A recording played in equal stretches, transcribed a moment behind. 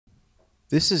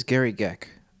This is Gary Geck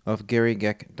of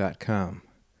GaryGeck.com.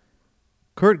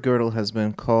 Kurt Gödel has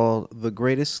been called the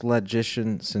greatest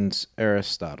logician since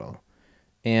Aristotle,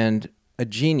 and a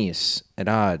genius at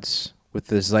odds with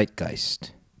the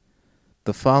Zeitgeist.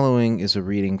 The following is a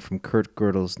reading from Kurt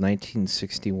Gödel's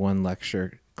 1961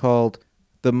 lecture called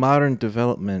The Modern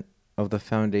Development of the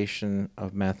Foundation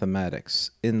of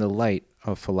Mathematics in the Light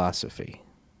of Philosophy.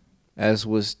 As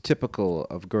was typical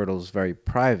of Gödel's very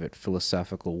private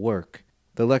philosophical work,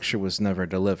 the lecture was never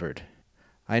delivered.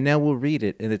 I now will read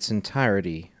it in its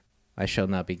entirety. I shall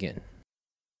now begin.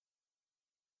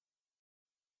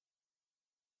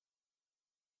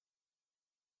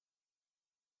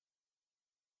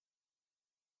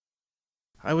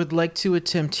 I would like to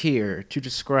attempt here to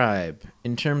describe,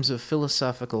 in terms of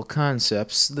philosophical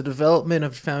concepts, the development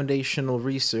of foundational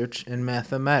research in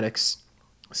mathematics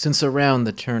since around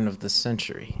the turn of the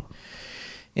century,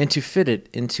 and to fit it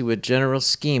into a general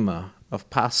schema of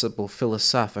possible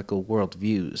philosophical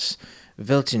worldviews,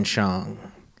 Weltanschauung.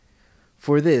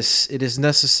 For this, it is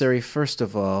necessary, first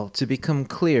of all, to become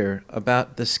clear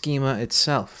about the schema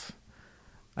itself.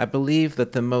 I believe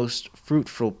that the most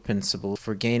fruitful principle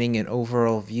for gaining an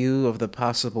overall view of the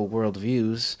possible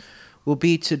worldviews will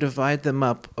be to divide them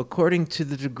up according to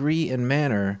the degree and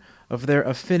manner of their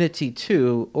affinity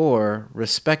to, or,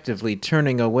 respectively,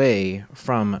 turning away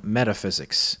from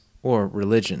metaphysics, or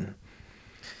religion.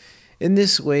 In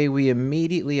this way, we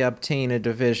immediately obtain a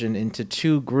division into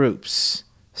two groups.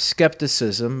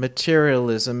 Skepticism,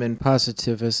 materialism, and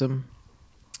positivism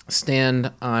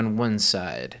stand on one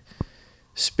side.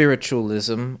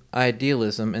 Spiritualism,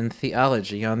 idealism, and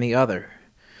theology on the other.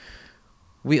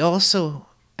 We also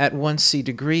at once see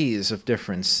degrees of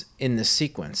difference in this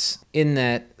sequence, in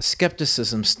that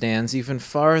skepticism stands even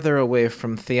farther away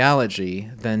from theology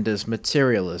than does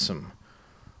materialism,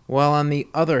 while on the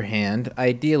other hand,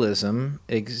 idealism,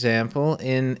 example,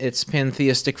 in its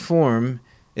pantheistic form,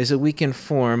 is a weakened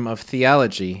form of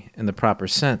theology in the proper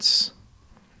sense.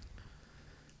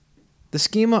 The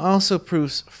schema also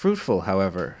proves fruitful,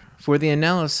 however, for the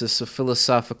analysis of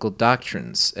philosophical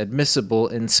doctrines admissible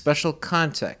in special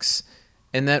contexts,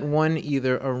 in that one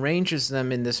either arranges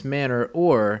them in this manner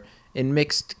or, in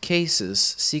mixed cases,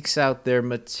 seeks out their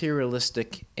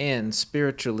materialistic and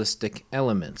spiritualistic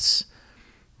elements.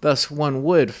 Thus, one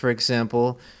would, for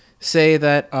example, say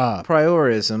that a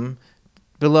priorism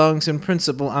belongs in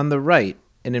principle on the right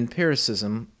and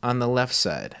empiricism on the left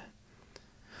side.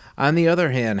 On the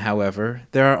other hand, however,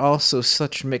 there are also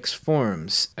such mixed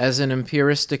forms as an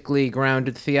empiristically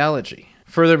grounded theology.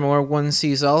 Furthermore, one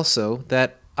sees also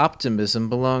that optimism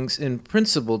belongs in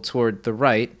principle toward the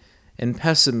right and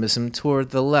pessimism toward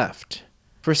the left.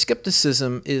 For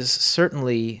skepticism is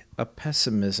certainly a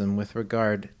pessimism with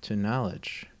regard to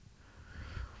knowledge.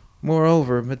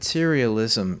 Moreover,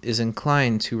 materialism is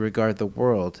inclined to regard the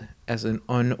world as an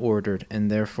unordered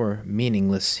and therefore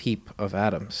meaningless heap of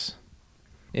atoms.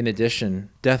 In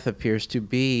addition, death appears to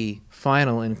be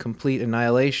final and complete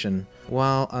annihilation,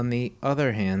 while on the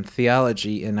other hand,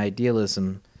 theology and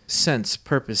idealism sense,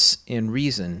 purpose, and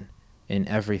reason in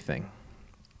everything.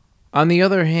 On the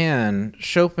other hand,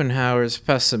 Schopenhauer's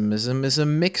pessimism is a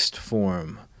mixed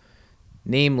form,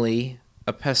 namely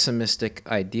a pessimistic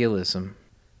idealism.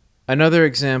 Another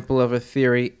example of a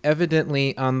theory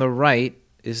evidently on the right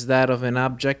is that of an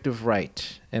objective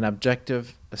right and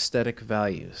objective aesthetic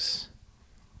values,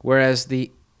 whereas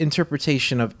the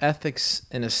interpretation of ethics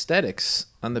and aesthetics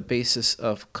on the basis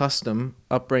of custom,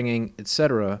 upbringing,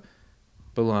 etc.,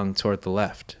 belong toward the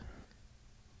left.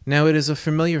 Now, it is a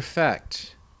familiar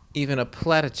fact, even a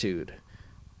platitude,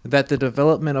 that the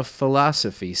development of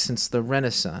philosophy since the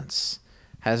Renaissance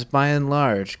has by and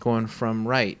large gone from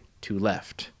right to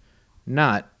left.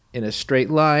 Not in a straight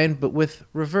line, but with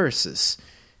reverses,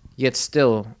 yet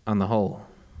still on the whole.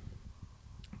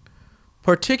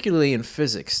 Particularly in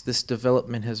physics, this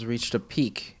development has reached a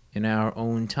peak in our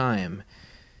own time,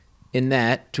 in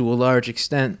that, to a large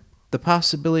extent, the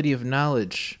possibility of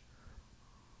knowledge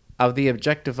of the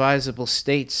objectivizable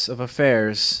states of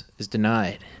affairs is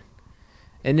denied,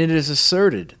 and it is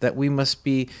asserted that we must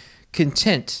be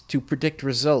content to predict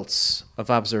results of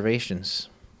observations.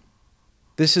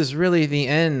 This is really the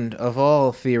end of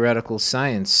all theoretical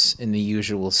science in the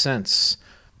usual sense,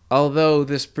 although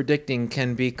this predicting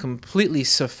can be completely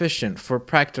sufficient for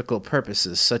practical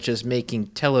purposes such as making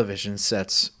television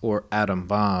sets or atom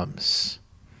bombs.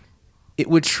 It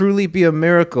would truly be a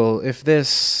miracle if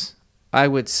this, I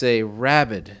would say,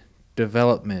 rabid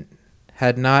development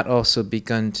had not also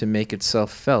begun to make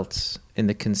itself felt in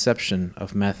the conception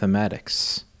of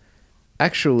mathematics.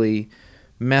 Actually,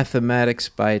 mathematics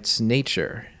by its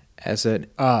nature as an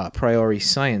a priori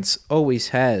science always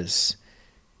has,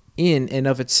 in and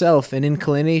of itself, an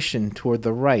inclination toward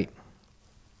the right,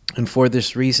 and for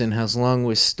this reason has long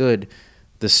withstood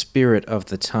the spirit of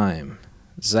the time,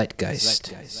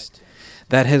 Zeitgeist,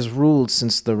 that has ruled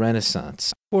since the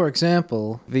Renaissance. For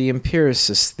example, the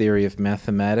empiricist theory of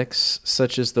mathematics,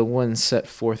 such as the one set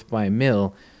forth by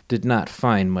Mill, did not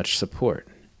find much support.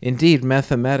 Indeed,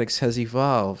 mathematics has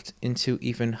evolved into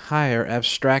even higher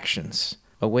abstractions,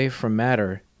 away from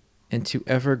matter, and to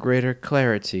ever greater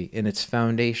clarity in its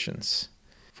foundations.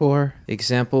 For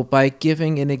example, by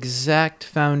giving an exact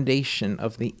foundation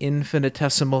of the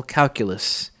infinitesimal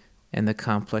calculus and the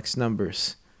complex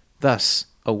numbers, thus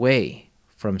away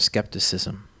from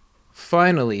skepticism.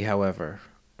 Finally, however,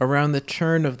 around the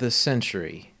turn of the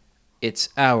century, its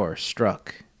hour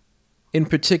struck. In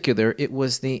particular, it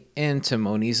was the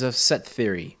antimonies of set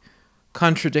theory,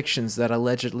 contradictions that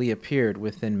allegedly appeared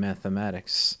within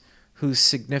mathematics, whose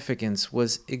significance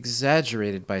was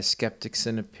exaggerated by skeptics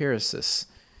and empiricists,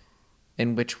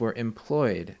 and which were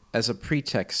employed as a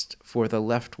pretext for the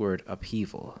leftward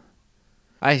upheaval.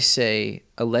 I say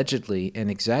allegedly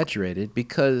and exaggerated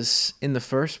because, in the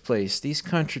first place, these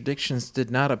contradictions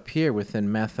did not appear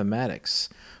within mathematics,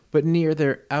 but near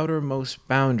their outermost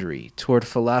boundary toward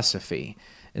philosophy,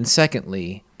 and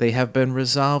secondly, they have been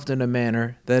resolved in a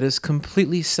manner that is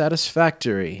completely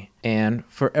satisfactory and,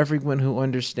 for everyone who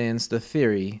understands the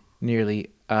theory, nearly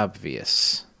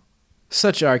obvious.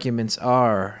 Such arguments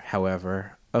are,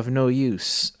 however, of no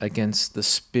use against the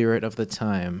spirit of the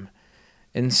time,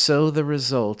 and so the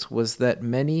result was that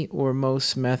many or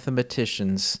most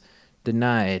mathematicians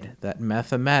denied that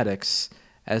mathematics,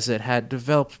 as it had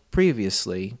developed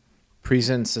previously,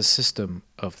 presents a system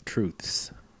of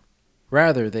truths.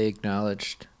 Rather, they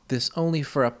acknowledged this only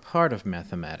for a part of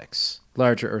mathematics,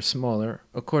 larger or smaller,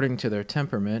 according to their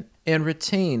temperament, and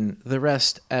retain the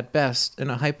rest at best in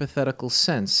a hypothetical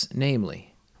sense,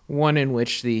 namely, one in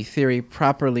which the theory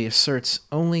properly asserts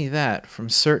only that from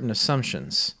certain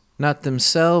assumptions, not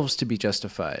themselves to be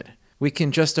justified, we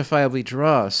can justifiably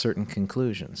draw certain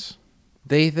conclusions.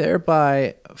 They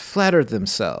thereby flattered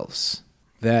themselves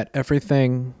that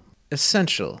everything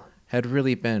essential had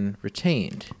really been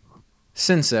retained,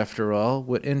 since, after all,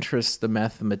 what interests the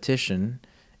mathematician,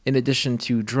 in addition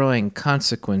to drawing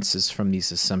consequences from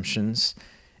these assumptions,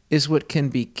 is what can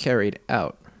be carried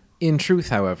out. In truth,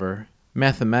 however,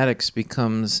 mathematics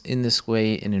becomes in this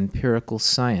way an empirical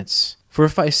science. For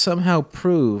if I somehow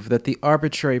prove that the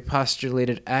arbitrary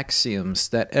postulated axioms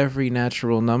that every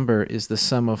natural number is the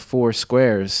sum of 4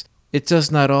 squares, it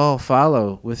does not all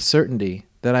follow with certainty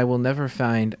that I will never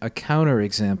find a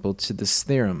counterexample to this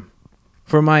theorem.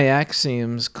 For my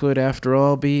axioms could, after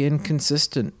all, be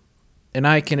inconsistent, and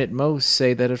I can at most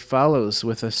say that it follows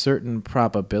with a certain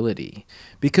probability,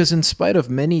 because in spite of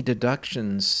many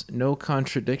deductions, no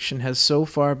contradiction has so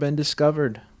far been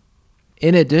discovered.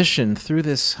 In addition, through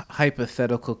this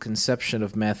hypothetical conception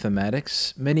of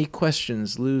mathematics, many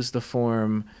questions lose the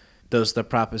form, does the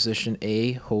proposition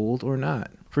A hold or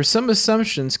not? For some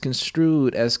assumptions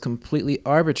construed as completely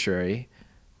arbitrary,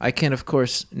 I can of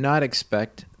course not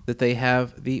expect that they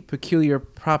have the peculiar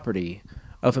property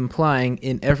of implying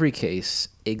in every case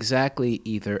exactly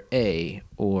either A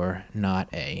or not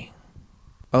A.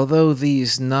 Although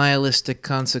these nihilistic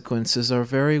consequences are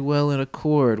very well in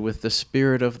accord with the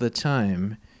spirit of the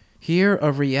time, here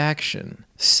a reaction,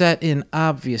 set in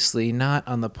obviously not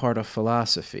on the part of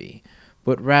philosophy,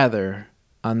 but rather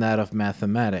on that of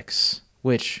mathematics,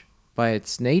 which, by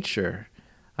its nature,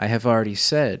 I have already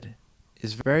said,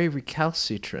 is very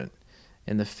recalcitrant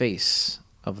in the face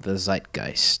of the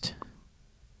Zeitgeist,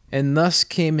 and thus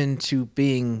came into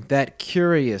being that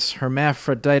curious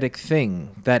hermaphroditic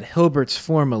thing that Hilbert's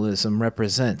formalism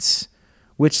represents,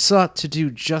 which sought to do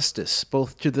justice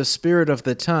both to the spirit of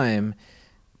the time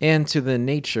and to the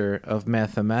nature of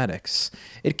mathematics.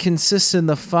 It consists in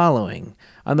the following.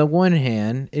 On the one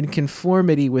hand, in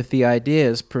conformity with the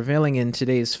ideas prevailing in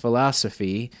today's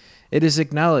philosophy, it is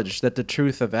acknowledged that the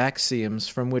truth of axioms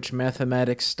from which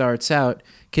mathematics starts out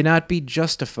cannot be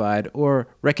justified or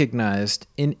recognized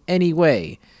in any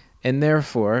way, and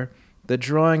therefore the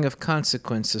drawing of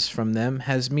consequences from them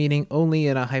has meaning only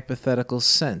in a hypothetical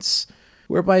sense,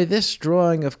 whereby this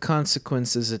drawing of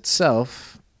consequences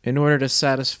itself, in order to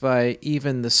satisfy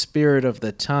even the spirit of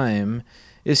the time,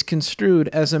 is construed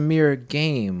as a mere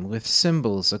game with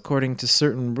symbols according to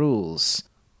certain rules.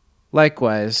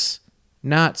 Likewise,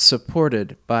 not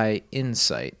supported by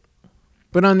insight.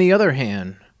 But on the other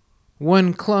hand,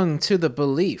 one clung to the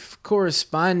belief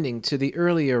corresponding to the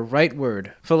earlier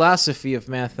rightward philosophy of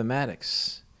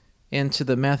mathematics and to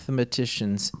the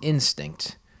mathematician's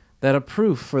instinct that a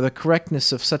proof for the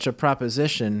correctness of such a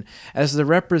proposition as the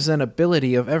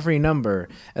representability of every number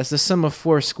as the sum of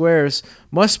four squares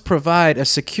must provide a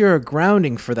secure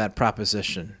grounding for that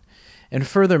proposition, and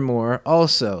furthermore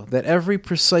also that every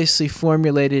precisely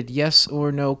formulated yes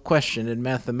or no question in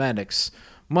mathematics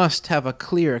must have a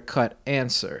clear-cut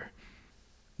answer.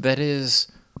 That is,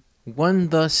 one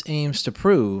thus aims to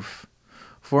prove,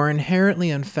 for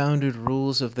inherently unfounded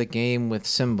rules of the game with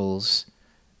symbols,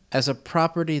 as a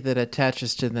property that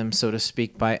attaches to them, so to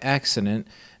speak, by accident,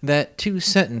 that two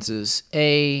sentences,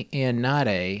 A and not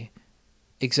A,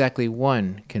 exactly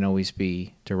one can always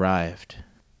be derived.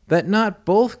 That not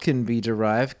both can be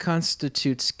derived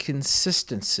constitutes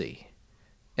consistency,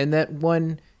 and that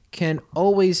one can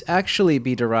always actually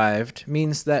be derived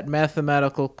means that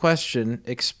mathematical question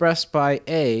expressed by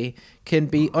A can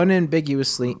be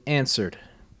unambiguously answered.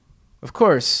 Of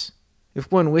course, if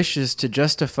one wishes to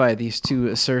justify these two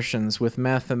assertions with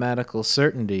mathematical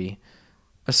certainty,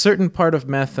 a certain part of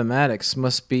mathematics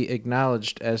must be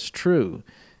acknowledged as true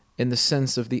in the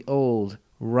sense of the old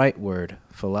rightward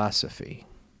philosophy.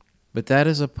 But that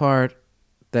is a part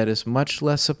that is much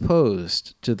less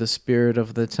opposed to the spirit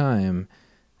of the time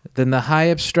than the high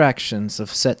abstractions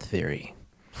of set theory,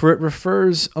 for it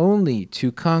refers only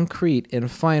to concrete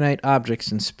and finite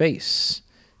objects in space,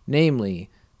 namely,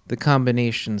 the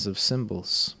combinations of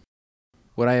symbols.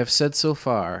 What I have said so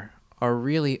far are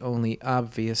really only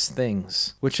obvious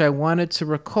things, which I wanted to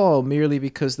recall merely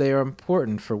because they are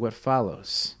important for what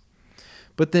follows.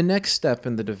 But the next step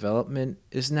in the development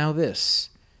is now this.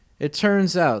 It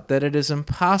turns out that it is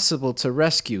impossible to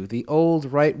rescue the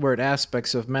old rightward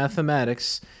aspects of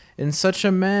mathematics in such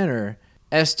a manner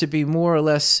as to be more or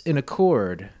less in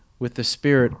accord with the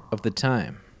spirit of the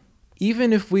time.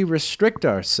 Even if we restrict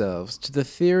ourselves to the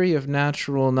theory of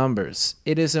natural numbers,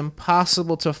 it is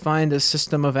impossible to find a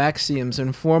system of axioms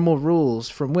and formal rules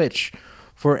from which,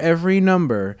 for every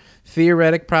number,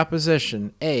 theoretic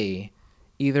proposition A,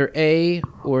 either A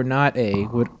or not A,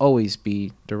 would always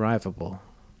be derivable.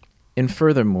 And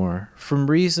furthermore, from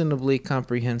reasonably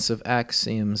comprehensive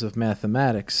axioms of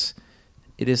mathematics,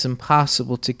 it is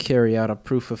impossible to carry out a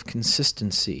proof of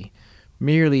consistency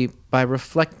merely by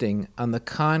reflecting on the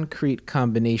concrete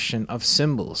combination of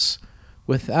symbols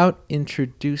without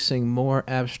introducing more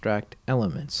abstract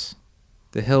elements.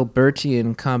 The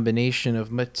Hilbertian combination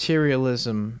of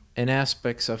materialism and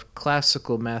aspects of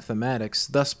classical mathematics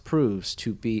thus proves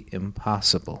to be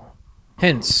impossible.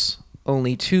 Hence,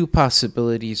 only two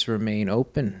possibilities remain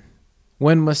open.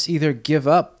 One must either give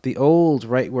up the old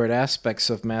rightward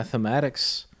aspects of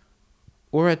mathematics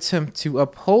or attempt to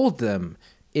uphold them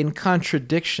in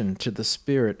contradiction to the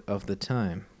spirit of the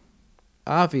time.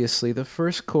 Obviously, the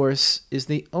first course is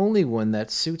the only one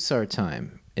that suits our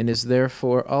time, and is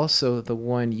therefore also the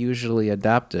one usually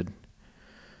adopted.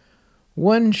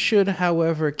 One should,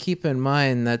 however, keep in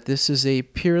mind that this is a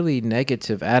purely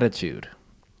negative attitude.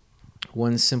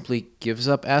 One simply gives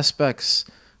up aspects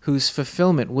whose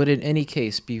fulfillment would in any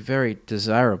case be very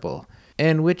desirable,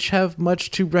 and which have much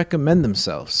to recommend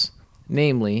themselves,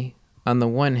 namely, on the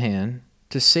one hand,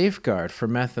 to safeguard for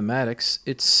mathematics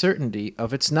its certainty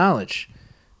of its knowledge,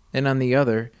 and on the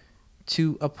other,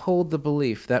 to uphold the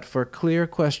belief that for clear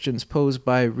questions posed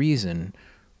by reason,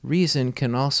 reason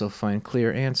can also find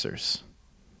clear answers.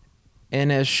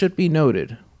 And as should be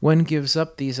noted, one gives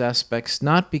up these aspects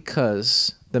not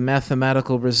because the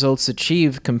mathematical results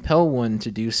achieved compel one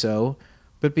to do so,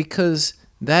 but because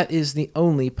that is the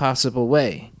only possible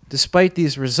way, despite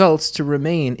these results, to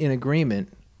remain in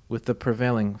agreement with the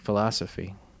prevailing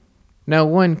philosophy. Now,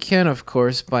 one can, of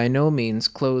course, by no means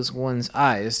close one's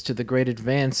eyes to the great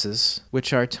advances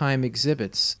which our time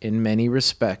exhibits in many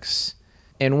respects,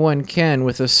 and one can,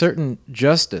 with a certain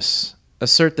justice,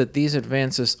 assert that these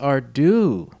advances are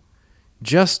due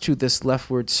just to this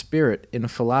leftward spirit in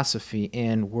philosophy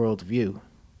and worldview.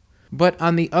 But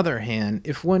on the other hand,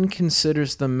 if one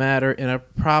considers the matter in a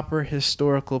proper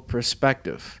historical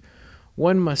perspective,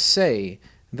 one must say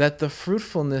that the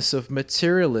fruitfulness of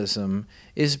materialism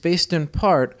is based in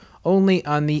part only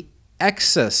on the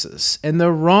excesses and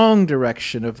the wrong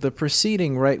direction of the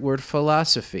preceding rightward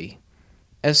philosophy.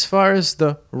 As far as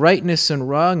the rightness and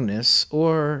wrongness,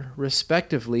 or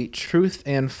respectively truth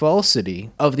and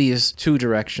falsity, of these two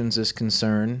directions is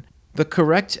concerned, the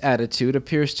correct attitude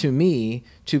appears to me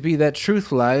to be that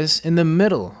truth lies in the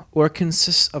middle, or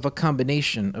consists of a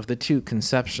combination of the two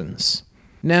conceptions.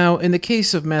 Now, in the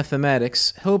case of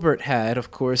mathematics, Hilbert had, of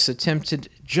course, attempted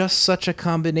just such a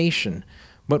combination,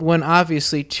 but one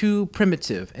obviously too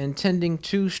primitive and tending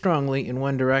too strongly in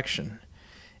one direction.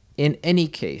 In any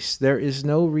case, there is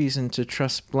no reason to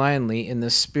trust blindly in the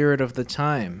spirit of the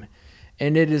time,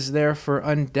 and it is therefore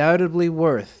undoubtedly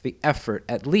worth the effort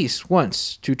at least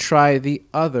once to try the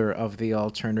other of the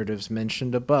alternatives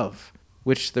mentioned above,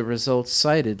 which the results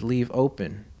cited leave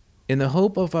open, in the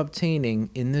hope of obtaining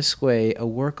in this way a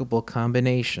workable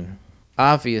combination.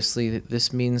 Obviously,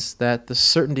 this means that the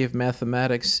certainty of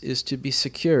mathematics is to be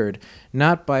secured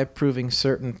not by proving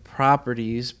certain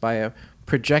properties by a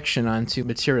projection onto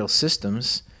material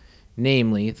systems,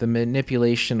 namely the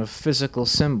manipulation of physical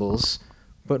symbols,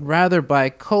 but rather by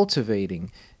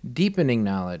cultivating, deepening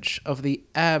knowledge of the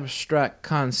abstract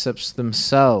concepts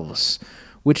themselves,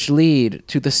 which lead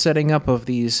to the setting up of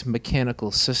these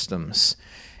mechanical systems,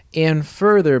 and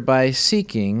further by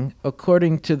seeking,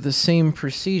 according to the same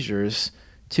procedures,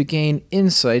 to gain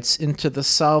insights into the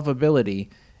solvability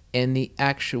and the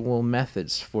actual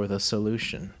methods for the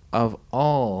solution of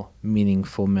all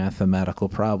meaningful mathematical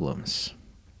problems.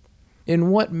 In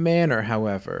what manner,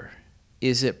 however,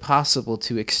 is it possible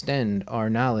to extend our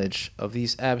knowledge of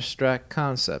these abstract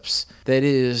concepts, that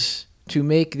is, to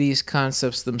make these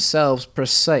concepts themselves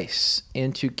precise,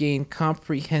 and to gain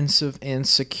comprehensive and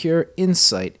secure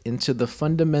insight into the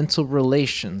fundamental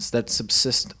relations that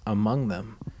subsist among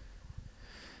them?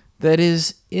 That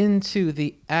is, into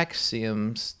the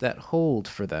axioms that hold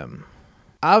for them.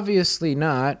 Obviously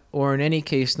not, or in any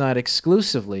case not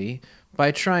exclusively,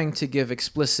 by trying to give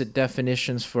explicit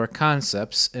definitions for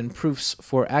concepts and proofs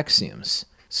for axioms,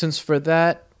 since for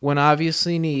that one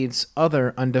obviously needs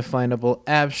other undefinable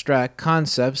abstract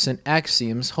concepts and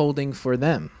axioms holding for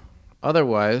them.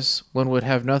 Otherwise, one would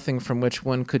have nothing from which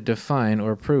one could define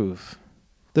or prove.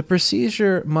 The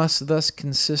procedure must thus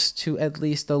consist to at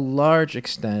least a large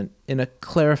extent in a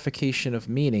clarification of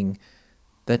meaning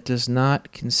that does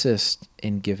not consist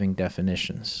in giving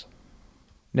definitions.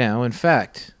 Now, in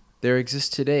fact, there exists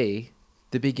today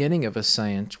the beginning of a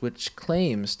science which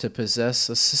claims to possess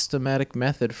a systematic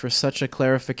method for such a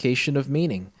clarification of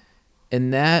meaning,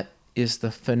 and that is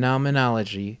the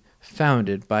phenomenology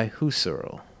founded by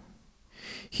Husserl.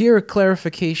 Here, a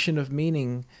clarification of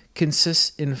meaning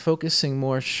consists in focusing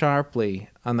more sharply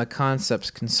on the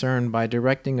concepts concerned by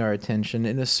directing our attention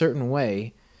in a certain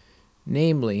way,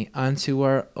 namely onto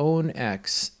our own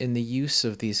acts in the use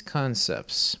of these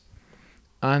concepts,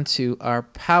 onto our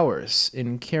powers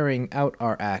in carrying out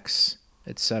our acts,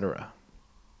 etc.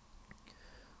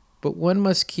 But one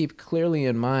must keep clearly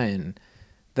in mind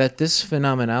that this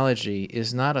phenomenology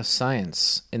is not a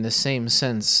science in the same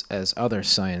sense as other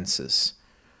sciences.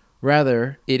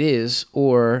 Rather, it is,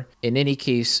 or in any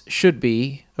case should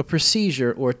be, a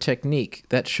procedure or technique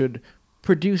that should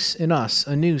produce in us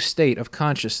a new state of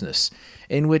consciousness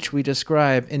in which we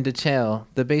describe in detail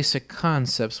the basic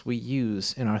concepts we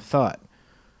use in our thought,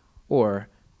 or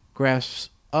grasps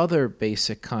other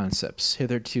basic concepts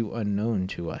hitherto unknown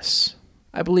to us.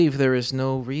 I believe there is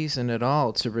no reason at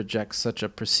all to reject such a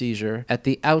procedure at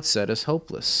the outset as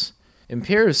hopeless.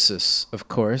 Empiricists, of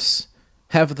course,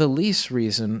 have the least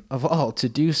reason of all to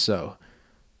do so,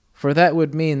 for that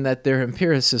would mean that their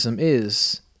empiricism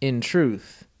is, in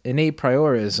truth, an a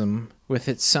priorism with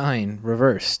its sign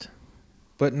reversed.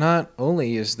 But not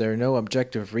only is there no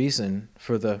objective reason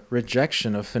for the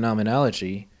rejection of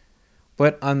phenomenology,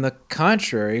 but on the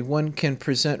contrary, one can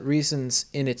present reasons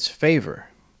in its favor.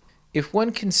 If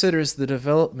one considers the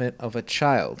development of a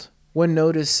child, one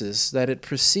notices that it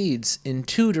proceeds in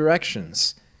two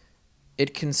directions.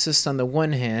 It consists on the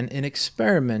one hand in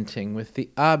experimenting with the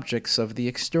objects of the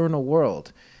external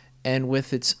world and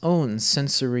with its own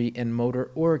sensory and motor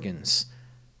organs.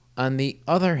 On the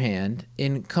other hand,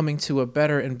 in coming to a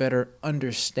better and better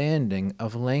understanding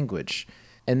of language.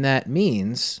 And that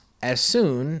means, as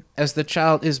soon as the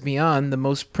child is beyond the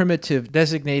most primitive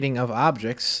designating of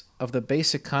objects of the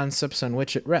basic concepts on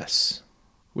which it rests.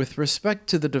 With respect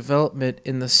to the development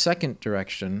in the second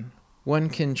direction, one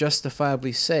can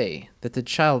justifiably say that the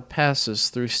child passes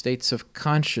through states of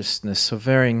consciousness of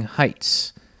varying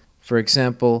heights. For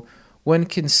example, one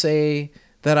can say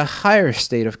that a higher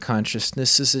state of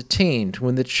consciousness is attained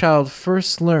when the child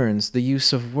first learns the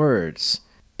use of words,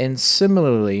 and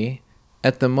similarly,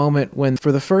 at the moment when,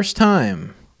 for the first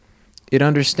time, it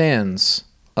understands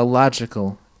a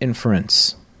logical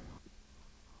inference.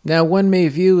 Now, one may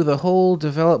view the whole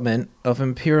development of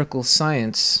empirical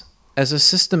science as a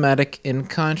systematic and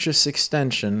conscious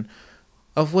extension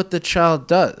of what the child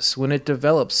does when it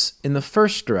develops in the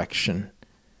first direction.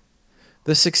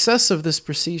 The success of this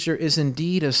procedure is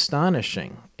indeed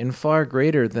astonishing and far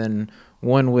greater than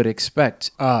one would expect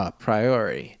a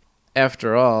priori.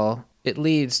 After all, it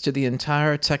leads to the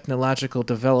entire technological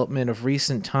development of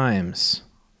recent times.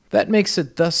 That makes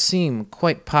it thus seem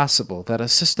quite possible that a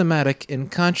systematic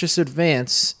and conscious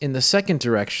advance in the second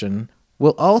direction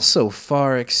will also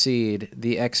far exceed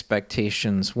the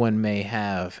expectations one may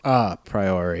have a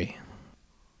priori.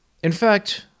 In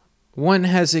fact, one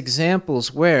has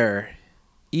examples where,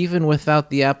 even without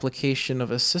the application of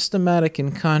a systematic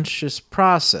and conscious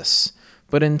process,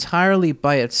 but entirely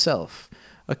by itself,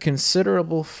 a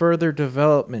considerable further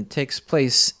development takes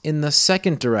place in the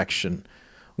second direction,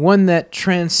 one that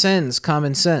transcends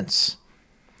common sense.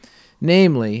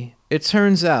 Namely, it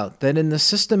turns out that in the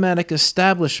systematic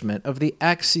establishment of the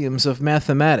axioms of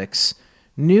mathematics,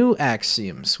 new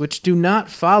axioms which do not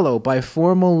follow by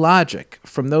formal logic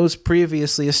from those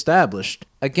previously established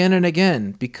again and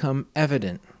again become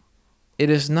evident. It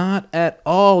is not at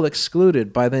all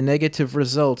excluded by the negative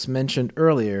results mentioned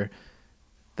earlier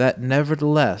that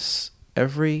nevertheless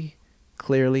every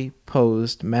clearly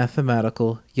posed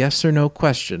mathematical yes or no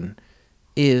question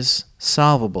is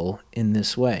solvable in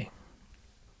this way.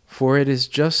 For it is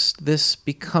just this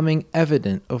becoming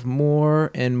evident of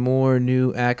more and more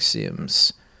new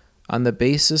axioms on the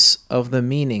basis of the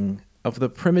meaning of the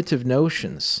primitive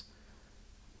notions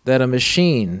that a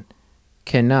machine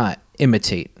cannot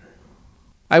imitate.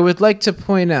 I would like to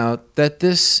point out that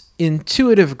this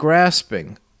intuitive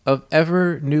grasping of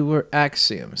ever newer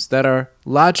axioms that are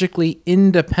logically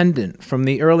independent from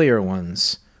the earlier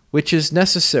ones, which is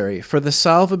necessary for the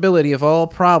solvability of all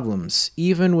problems,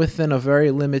 even within a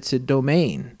very limited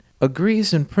domain,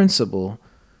 agrees in principle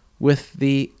with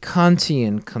the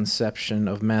Kantian conception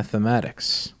of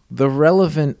mathematics. The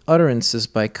relevant utterances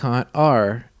by Kant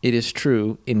are, it is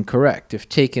true, incorrect, if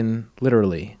taken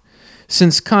literally,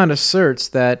 since Kant asserts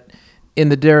that in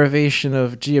the derivation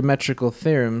of geometrical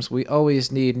theorems we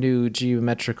always need new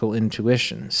geometrical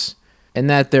intuitions, and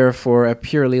that therefore a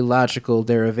purely logical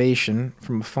derivation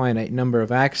from a finite number of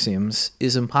axioms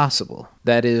is impossible.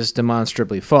 That is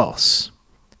demonstrably false.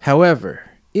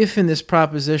 However, if in this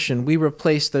proposition we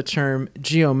replace the term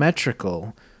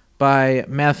geometrical by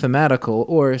mathematical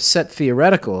or set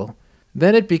theoretical,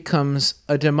 then it becomes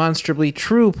a demonstrably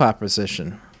true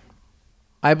proposition.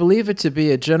 I believe it to be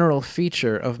a general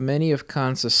feature of many of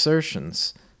Kant's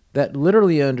assertions that,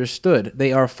 literally understood,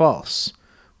 they are false,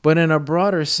 but in a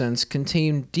broader sense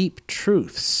contain deep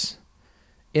truths.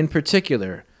 In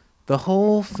particular, the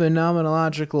whole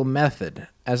phenomenological method,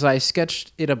 as I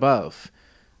sketched it above,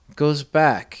 goes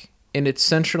back in its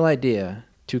central idea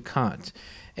to Kant,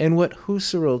 and what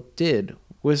Husserl did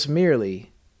was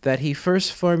merely that he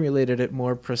first formulated it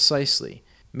more precisely,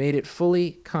 made it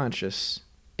fully conscious,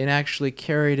 and actually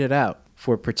carried it out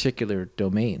for particular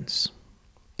domains.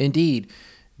 Indeed,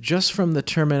 just from the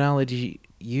terminology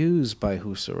used by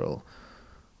Husserl,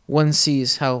 one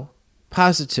sees how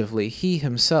positively he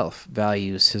himself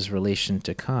values his relation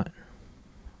to Kant.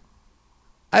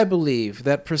 I believe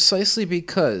that precisely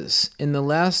because, in the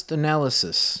last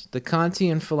analysis, the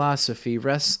Kantian philosophy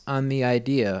rests on the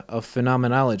idea of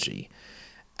phenomenology,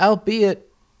 albeit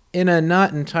in a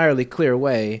not entirely clear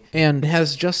way, and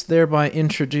has just thereby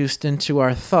introduced into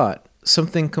our thought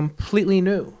something completely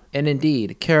new, and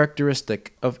indeed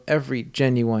characteristic of every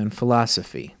genuine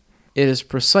philosophy. It is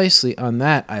precisely on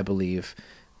that, I believe,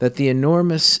 that the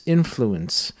enormous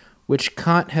influence which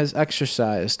Kant has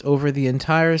exercised over the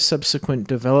entire subsequent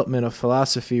development of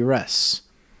philosophy rests.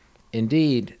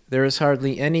 Indeed, there is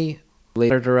hardly any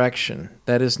later direction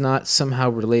that is not somehow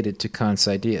related to Kant's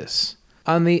ideas.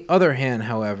 On the other hand,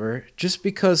 however, just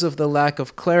because of the lack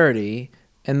of clarity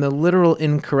and the literal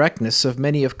incorrectness of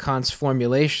many of Kant's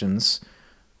formulations,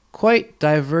 quite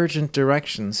divergent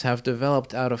directions have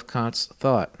developed out of Kant's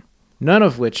thought, none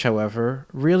of which, however,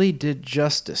 really did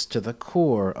justice to the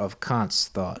core of Kant's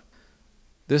thought.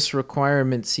 This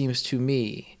requirement seems to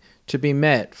me to be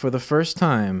met for the first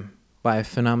time by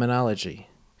phenomenology,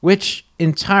 which,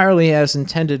 entirely as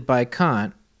intended by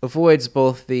Kant, avoids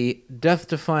both the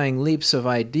death-defying leaps of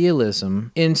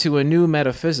idealism into a new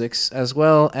metaphysics as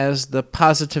well as the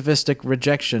positivistic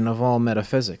rejection of all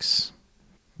metaphysics.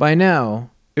 By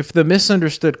now, if the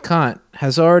misunderstood Kant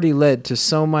has already led to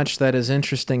so much that is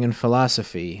interesting in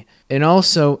philosophy, and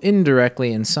also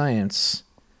indirectly in science,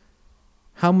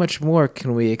 how much more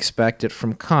can we expect it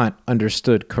from Kant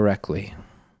understood correctly?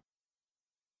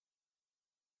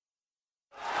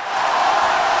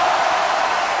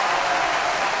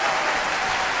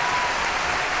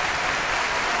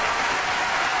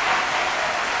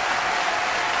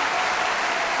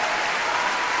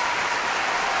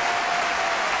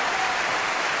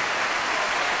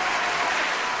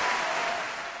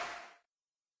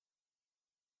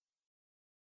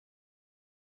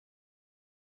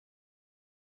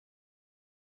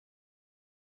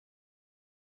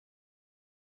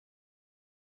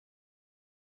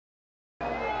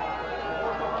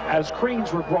 As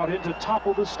cranes were brought in to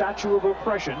topple the statue of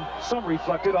oppression, some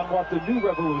reflected on what the new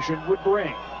revolution would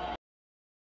bring.